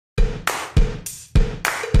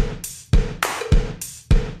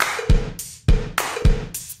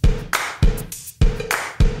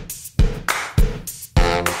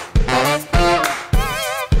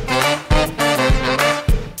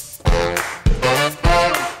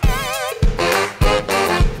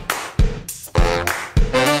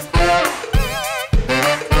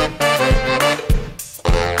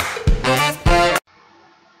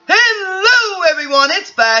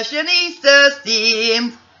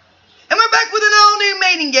back with an all-new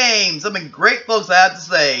mating game. Something great folks have to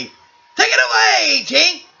say. Take it away,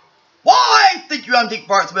 Tink. Why? Thank you, I'm Tink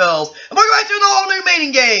Parts Bills. And welcome back to an all-new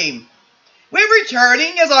mating game. We're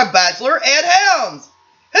returning as our bachelor, Ed Helms.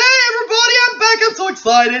 Hey, everybody, I'm back. I'm so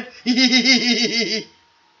excited.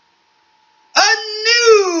 A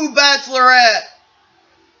new bachelorette.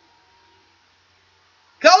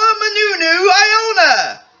 Call him Manunu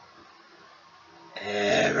Iona.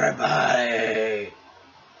 Everybody.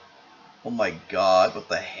 Oh my god, what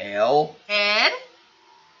the hell? Ed?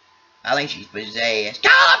 I think she's possessed.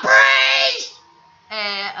 Call a priest!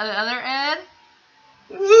 Other Ed?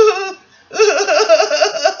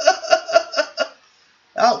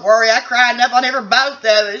 Don't worry, I cried enough on every both of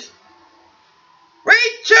us.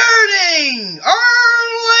 Returning!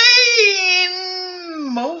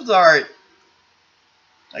 Arlene Mozart.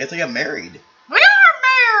 I guess they got married. We are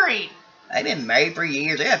married! They've been married for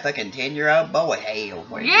years. They got a fucking 10-year-old boy. Hell,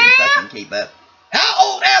 where do you Yeah. fucking keep up? How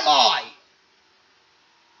old am I?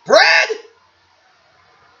 Fred?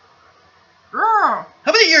 Girl,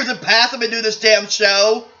 How many years have passed I've been doing this damn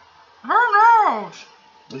show? who knows?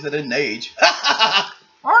 At least I didn't age. I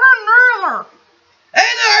don't know.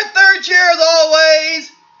 And our third chair, as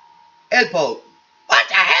always, Ed Pope. What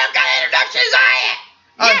the hell kind of introduction is that?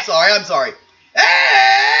 I'm sorry.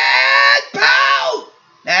 Ed Pope!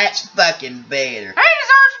 That's fucking better. He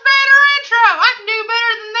deserves a better intro. I can do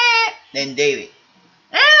better than that. Then do it.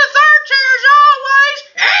 And the third chair is always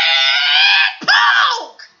Ed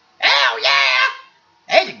Polk. Hell yeah!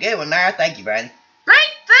 That's a good one there. Thank you, Brandon.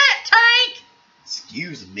 Drink that tank,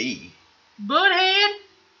 Excuse me. butthead.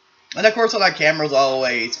 And of course on our cameras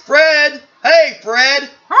always, Fred! Hey, Fred!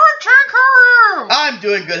 Hi, Tank, how are you? I'm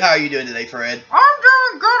doing good. How are you doing today, Fred? I'm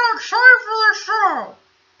doing good. I'm excited for this show.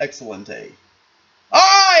 Excellent.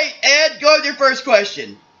 Alright, Ed, go with your first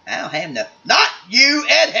question. I don't have no... Not you,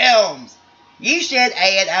 Ed Helms! You said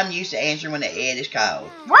Ed. I'm used to answering when the Ed is called.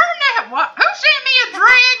 Where that? What? Who sent me a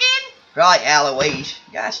dragon? Probably Eloise.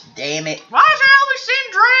 Gosh damn it. Why does it always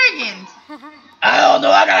send dragons? I don't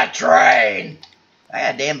know. I got a train. I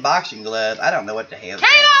got a damn boxing glove. I don't know what the hell.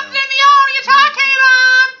 Caleb's in the audience. Hi,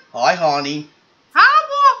 Caleb. Hi, honey. Hi,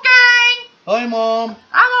 Wolfgang. Hi, Mom.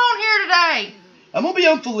 I'm on here today. I'm gonna be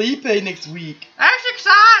on Felipe next week. That's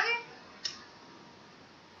exciting.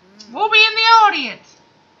 We'll be in the audience.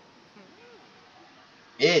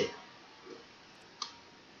 Ed.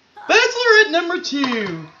 Bachelorette number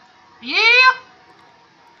 2. Yeah?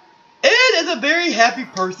 Ed is a very happy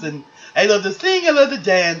person. I love to sing, I love to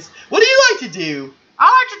dance. What do you like to do? I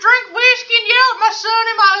like to drink whiskey and yell at my son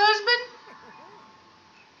and my husband.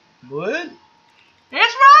 What?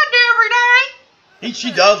 That's what I do every day.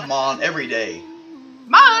 She does, Mom, every day.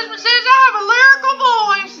 My husband says I have a lyrical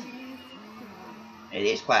voice. It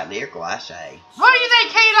is quite lyrical, I say. What do you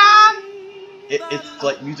think, Caleb? It's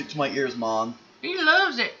like music to my ears, Mom. He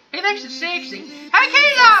loves it. He thinks it's sexy. Hey,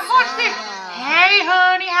 Caleb, watch this. Hey,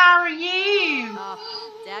 honey, how are you?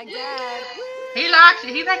 Dad. He likes it.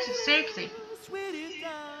 He thinks it's sexy.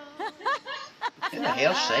 Who the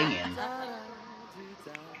hell's singing?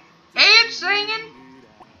 Ed singing.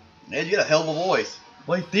 Ed, you got a hell of a voice.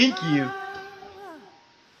 Why, thank you.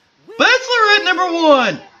 Bachelorette number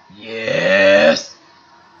 1. Yes.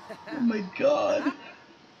 Oh my god.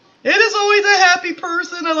 Ed is always a happy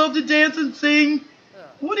person. I love to dance and sing.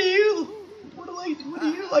 What do you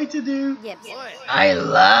like to do? Yep. I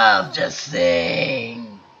love to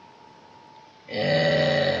sing.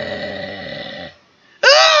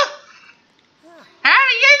 How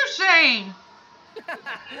do you sing?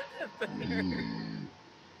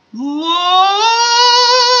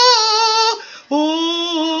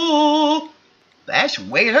 Oh, that's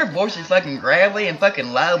weird. Her voice is fucking gravelly and fucking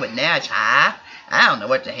low, but now it's high. I don't know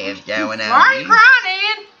what the hell's going on. Why are you crying,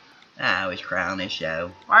 Ed? I always cry on this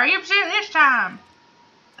show. Why are you upset this time?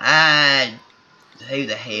 Who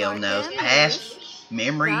the hell knows? Past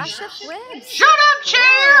memories? Shut up,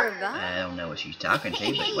 chair! I don't know what she's talking to,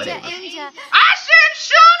 but whatever. I said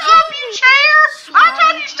shut up, you chair! I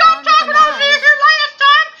told you to stop talking over here last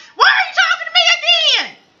time! Why are you talking to me again?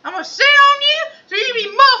 I'm gonna sit on you so you be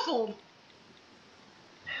muffled.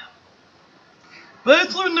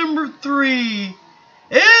 Bachelor number 3.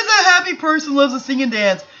 Ed is a happy person, loves to sing and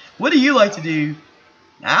dance. What do you like to do?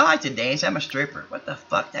 I like to dance. I'm a stripper. What the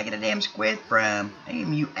fuck did I get a damn squid from?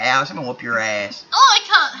 Damn you, Alice. I'm gonna whoop your ass. Oh, I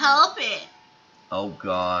can't help it. Oh,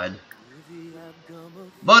 God.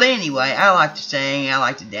 But anyway, I like to sing. I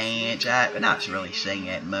like to dance. But not really sing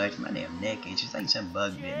that much. My damn neck itches. Just think some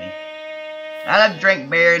bug bit me. I like to drink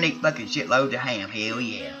beer and eat fucking shitloads of ham. Hell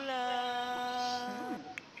yeah.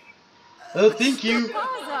 Oh, thank you.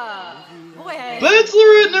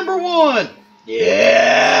 Bachelorette number 1.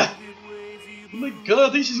 Yeah. Oh my god,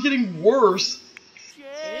 I think she's getting worse.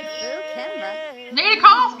 Need a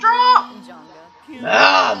cough drop?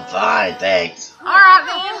 Ah, I'm fine, thanks. Alright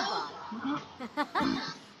then.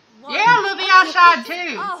 Yeah, I love the outside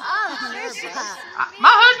too.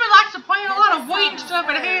 My husband likes to plant a lot of weed and stuff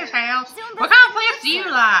at his house. What kind of plants do you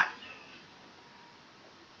like?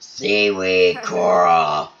 Seaweed,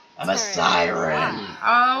 coral. I'm a siren.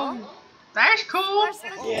 Oh, that's cool.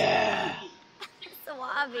 Yeah.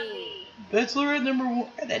 Bachelorette number 1.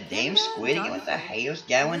 That damn squid again. What the hell's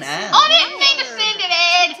going on? I didn't mean to send it,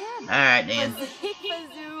 Ed. Alright then.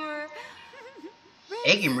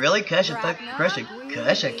 It can really crush a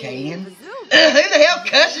can. Who the hell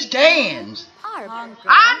cusses cans?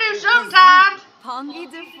 I do sometimes.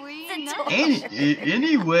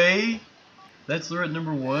 Anyway, Bachelorette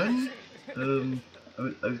number 1. I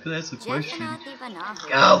was gonna ask a question.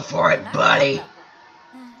 Go for it, buddy.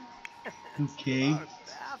 Okay.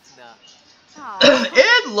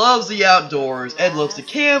 Ed loves the outdoors. Ed loves to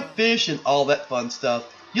camp, fish, and all that fun stuff.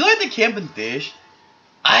 You like to camp and fish?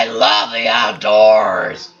 I love the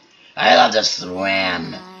outdoors. I love to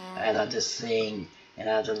swim. I love to sing. And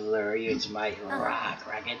I love to lure you to my rock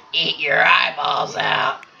where I can eat your eyeballs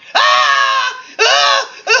out. Ah!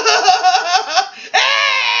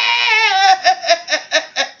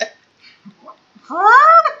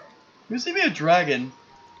 Fred? You see me a dragon?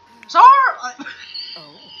 Sorry.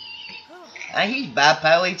 He's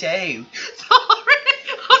bipolar too. Sorry.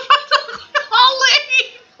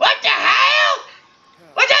 Ollie. What the hell?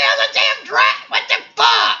 What the hell's a damn dragon? What the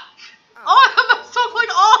fuck? Oh, I'm so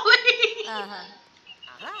like Ollie.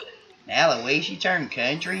 Now the way she turned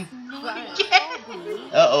country. Yeah.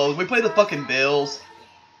 Uh-oh, we play the fucking Bills.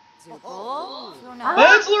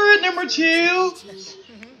 Bachelorette number 2.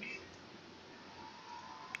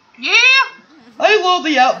 Yeah. I love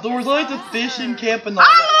the outdoors. I like to fish and camp and all I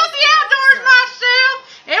that. love the outdoors myself,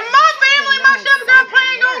 and my family and myself are going to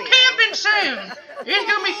plan on camping soon. It's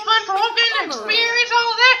going to be fun for walking and experience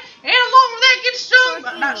all that, and along with that, get stung,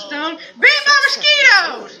 not stung, bit by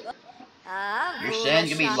mosquitoes. Your son's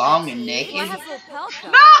gonna be long and naked? No! Is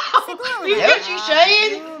that what you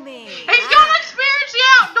saying? He's going to experience the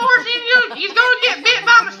outdoors, and he's going to get bit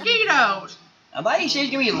by mosquitoes. I thought he said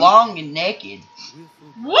he's gonna be long and naked.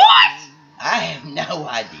 What? I have no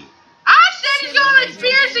idea. I said he's going to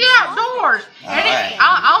experience the outdoors. And Alright. I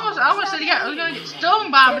almost said he was going to get stung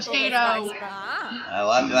by a mosquito. Oh,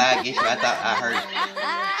 I guess I thought I heard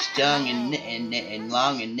stung and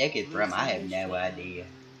long and naked from. I have no idea.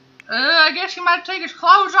 I guess he might take his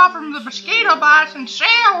clothes off from the mosquito bites and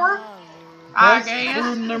shower. I guess.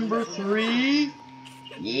 For number 3.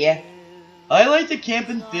 Yeah. I like to camp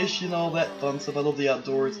and fish and all that fun stuff. I love the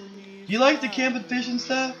outdoors. Do you like to camp and fish and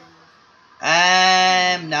stuff?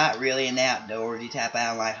 I'm not really an outdoorsy type. I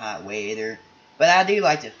don't like hot weather. But I do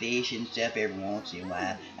like to fish and stuff every once in a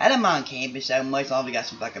while. I don't mind camping so much as long as we got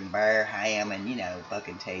some fucking bear ham and,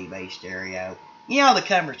 fucking TV stereo. The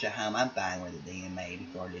comforts at home. I'm fine with it then, maybe,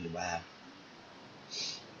 for a little while.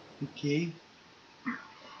 Okay.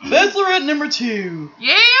 Bachelorette number 2.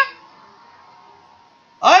 Yeah?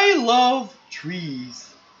 I love trees.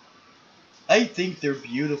 I think they're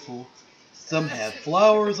beautiful. Some have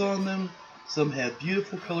flowers on them. Some have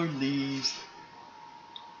beautiful colored leaves.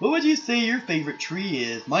 What would you say your favorite tree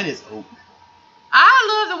is? Mine is oak.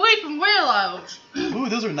 I love the weeping willows. Ooh,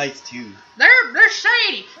 those are nice too. They're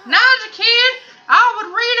shady. When I was a kid, I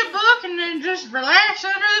would read a book and then just relax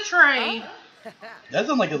under the tree. That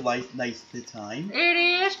sounds like a nice time. It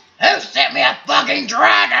is. Who sent me a fucking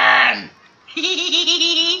dragon?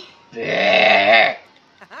 Bleh.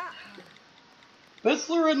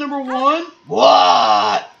 Bachelorette number 1.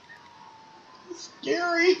 What? That's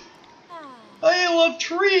scary. I love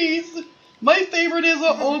trees. My favorite is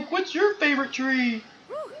an oak. What's your favorite tree?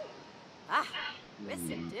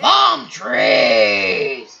 Palm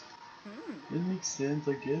trees. It makes sense,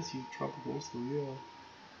 I guess. You're tropical, so yeah.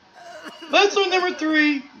 Bachelor number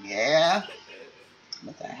 3. Yeah.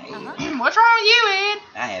 What the hell? What's wrong with you, Ed?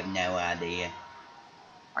 I have no idea.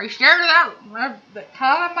 Are you scared of that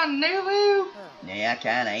time on Nulu? Yeah, I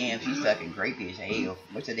kinda am. She's fucking creepy as hell.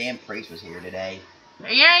 Wish the damn priest was here today.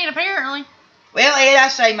 He ain't, apparently. Well, Ed, I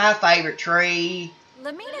say my favorite tree is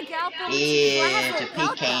a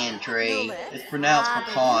pecan tree. It's pronounced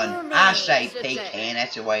pecan. I say pecan.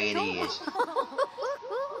 That's the way it is.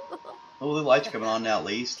 Oh, the light's coming on now at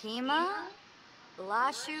least. Thank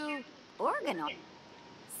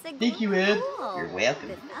you, Ed. You're welcome.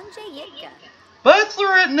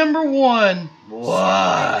 Bachelorette number 1.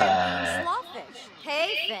 What?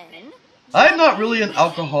 I'm not really an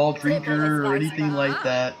alcohol drinker or anything like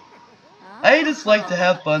that. I just like to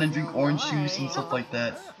have fun and drink orange juice and stuff like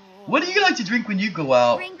that. What do you like to drink when you go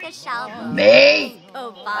out? Me?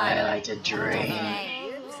 I like to drink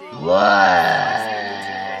blood.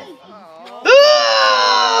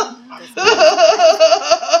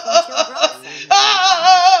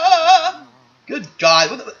 Good God!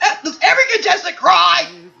 Does every contestant cry?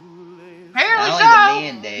 Apparently so.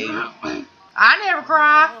 Men do. I never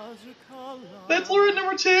cry. Bachelor at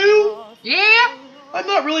number 2? Yeah. I'm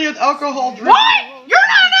not really an alcohol drinker. What? You're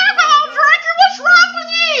not an alcohol drinker? What's wrong with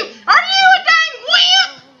you? Are you a dang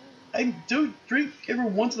wimp? I do drink every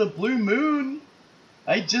once in a blue moon.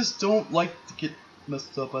 I just don't like to get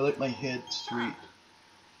messed up. I like my head straight.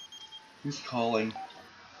 Who's calling?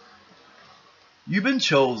 You've been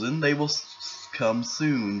chosen. They will come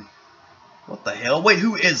soon. What the hell? Wait,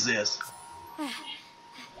 who is this?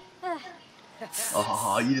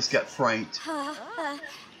 Oh, you just got franked.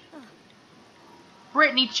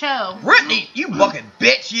 Brittany Cho. Brittany, you fucking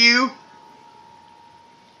bitch, you!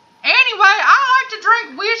 Anyway, I like to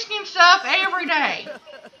drink whiskey and stuff every day.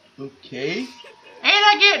 Okay. And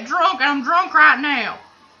I get drunk, and I'm drunk right now.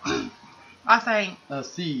 I think.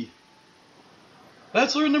 Let's see.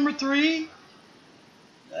 Bachelor number 3?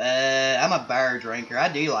 I'm a bar drinker. I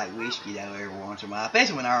do like whiskey, though, every once in a while.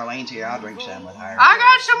 Especially when Arlene's here, I'll drink some with her. I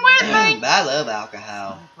got some with me. But I love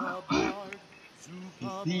alcohol.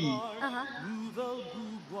 Let's see.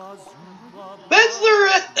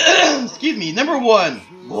 Bachelorette, excuse me, number 1.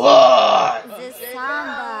 What?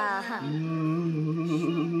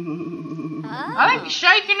 I think he's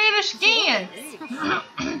shaking in his skin.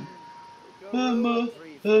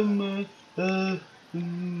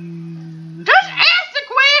 Just ask the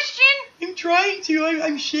question. I'm trying to.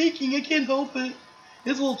 I'm shaking. I can't help it.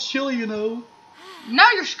 It's a little chilly, you know. No,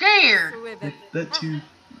 you're scared. That too.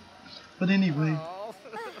 But anyway.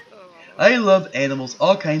 I love animals.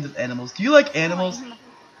 All kinds of animals. Do you like animals?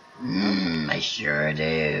 I sure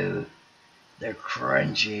do. They're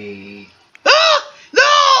crunchy. Ah!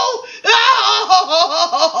 No!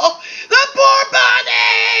 Oh! The poor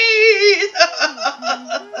bunnies!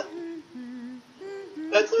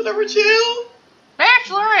 That's number 2?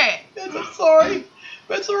 Bachelorette. I'm sorry.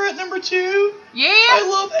 Bachelorette number 2? Yeah? I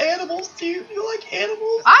love animals too. Do you like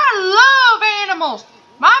animals? I love animals.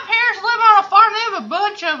 My parents live on a farm. They have a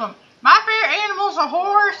bunch of them. My favorite animal's a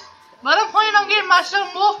horse, but I'm planning on getting my son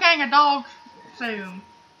Wolfgang a dog soon.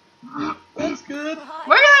 That's good.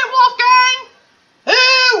 Where you at, Wolfgang?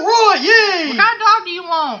 Hey, Roy, yay! What kind of dog do you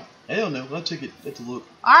want? I don't know. I'll take it. Let's look.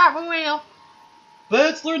 Alright, we will.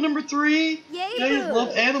 Bachelor number 3. Yay. Guys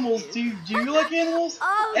love animals. Do you like animals?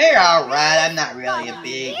 Oh, They're alright. I'm not really a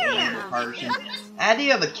big animal person. I do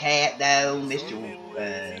have a cat though, Mr.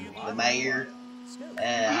 The mayor.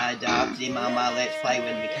 I adopted him on my Let's Play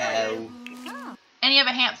with Nicole. And you have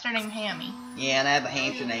a hamster named Hammy. Yeah, and I have a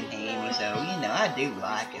hamster named Hammy, so, you know, I do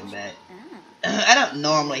like him, but I don't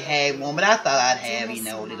normally have one, but I thought I'd have, you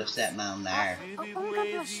know, a little something on there.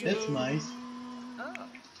 That's nice.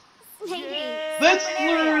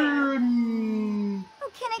 Bachelor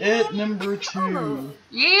at number 2.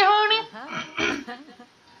 Yeah, honey?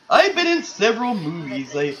 I've been in several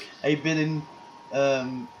movies. I've been in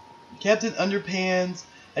Captain Underpants.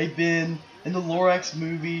 I've been in the Lorax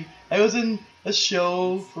movie. I was in a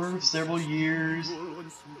show for several years.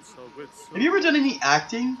 Have you ever done any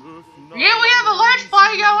acting? Yeah, we have a Let's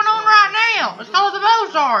Play going on right now. It's called the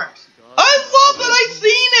Mozarts. I love that. I've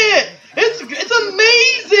seen it. It's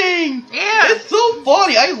amazing. Yeah. It's so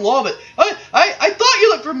funny. I love it. I thought you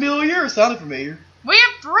looked familiar or sounded familiar. We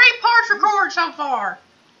have 3 parts recorded so far.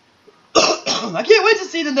 I can't wait to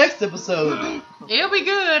see the next episode. It'll be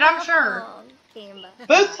good, I'm sure.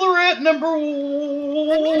 Bachelorette number 1.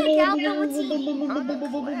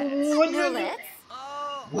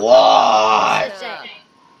 What?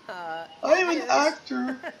 I'm an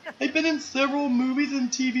actor. I've been in several movies and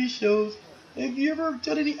TV shows. Have you ever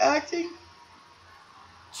done any acting?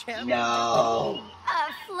 No.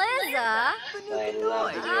 Flizza. I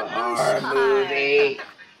love to do a horror movie.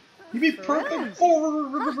 You'd be perfect for...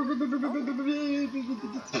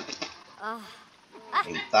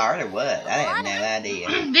 You fart or what? I have no idea.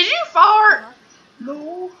 Did you fart?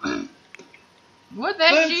 No. What the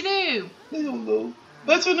heck did you do? I don't know.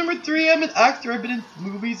 That's what number 3. I'm an actor. I've been in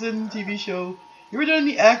movies and TV shows. You ever done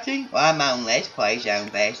any acting? Well, I'm on Let's Plays on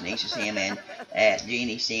FashionistaSims and at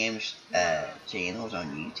Jeannie Sims channels on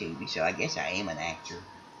YouTube, so I guess I am an actor.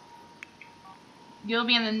 You'll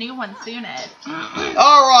be in the new one soon, Ed.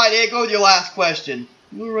 Alright, Ed, go with your last question.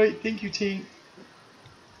 Alright, thank you, T.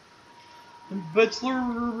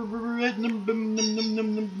 Bachelorette number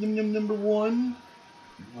 1.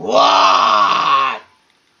 What?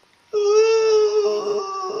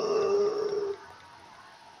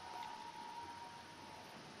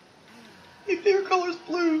 Your favorite color is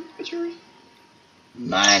blue. What's yours?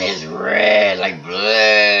 Mine is red, like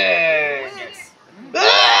blood. I'm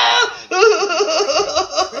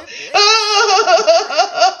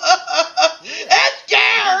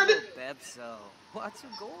scared.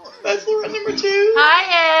 Bachelorette number 2.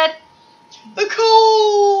 Hi, Ed.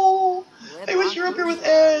 Nicole. I wish you were up here with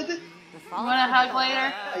Ed. You want a hug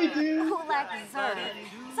later? I do.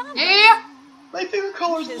 Yeah. My favorite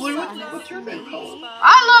color is blue. What's your favorite color?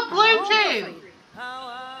 I love blue too.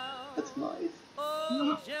 That's nice.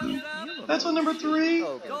 That's on number 3.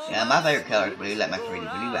 Yeah, my favorite color is blue, like my pretty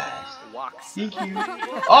blue eyes. Thank you.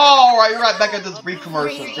 Alright, we're right back at this brief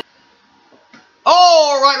commercial.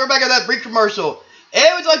 Alright, we're back at that brief commercial.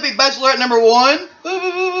 Hey, would you like to be Bachelorette number 1?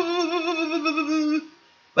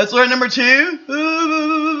 Bachelorette number 2?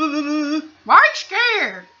 Why are you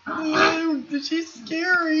scared? She's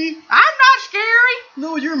scary. I'm not scary.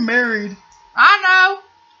 No, you're married. I know.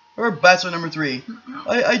 Or Bachelor number 3.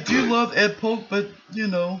 I do love Ed Polk, but you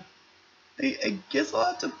know, I guess I'll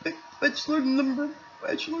have to pick Bachelorette number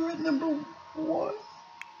 1.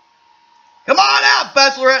 Come on out,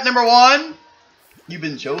 Bachelorette number 1. You've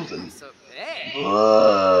been chosen. Good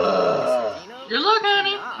luck,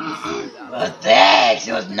 honey. Well, thanks.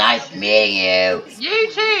 It was nice meeting you.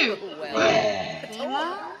 You too.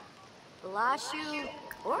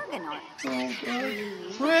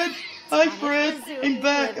 Fred. Hi, Fred. I'm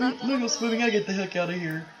back. I'm gonna go swimming. I get the heck out of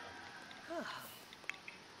here.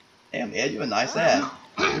 Damn, Ed, you have a nice ass.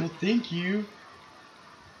 Well, thank you.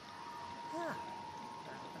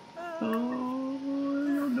 Oh, I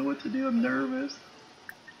don't know what to do. I'm nervous.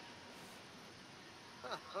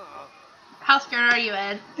 How scared are you,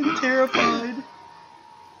 Ed? I'm terrified.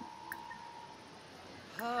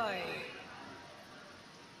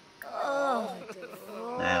 Oh,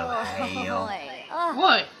 hell.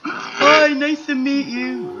 What? Hi, nice to meet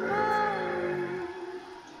you.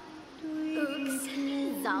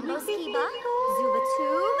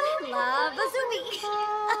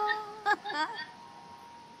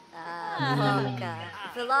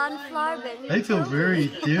 I feel very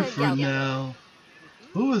different now.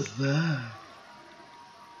 What was that?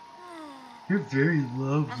 You're very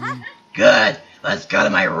lovely. Good. Let's go to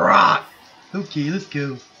my rock. Okay, let's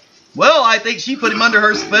go. Well, I think she put him under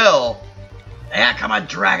her spell. Yeah, come on,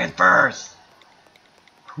 dragon first.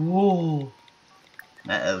 Cool.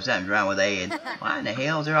 Uh-oh, something's wrong with Ed. Why in the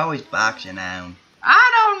hell is there always boxing on?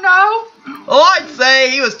 I don't know. Oh, I'd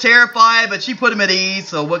say he was terrified, but she put him at ease,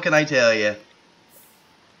 so what can I tell you?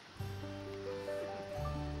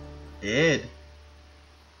 Ed.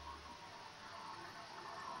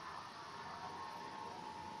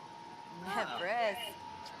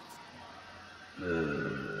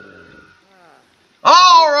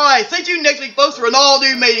 Alright, stay tuned next week, folks, for an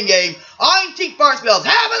all-new mating game. I'm Tink Fartsbells.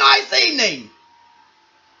 Have a nice evening!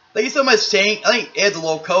 Thank you so much, Tink. I think Ed's a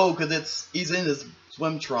little cold because he's in his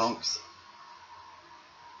swim trunks.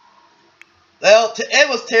 Well, Ed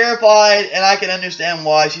was terrified, and I can understand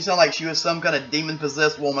why. She sounded like she was some kind of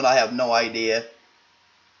demon-possessed woman. I have no idea.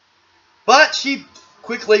 But she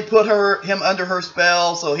quickly put him under her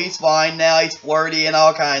spell, so he's fine now. He's flirty, and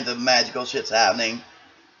all kinds of magical shit's happening.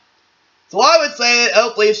 So I would say that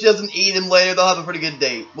hopefully if she doesn't eat him later, they'll have a pretty good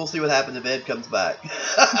date. We'll see what happens if Ed comes back.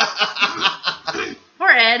 Poor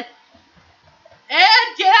Ed.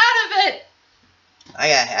 Ed, get out of it! I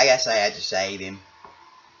guess I had to save him.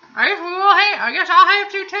 I guess I'll have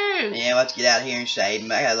to too. Yeah, let's get out of here and save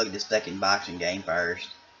him. I gotta look at this fucking boxing game first.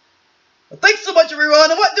 Well, thanks so much, everyone.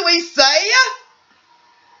 And what do we say?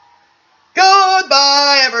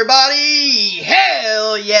 Goodbye, everybody.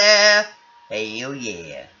 Hell yeah. Hell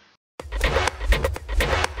yeah.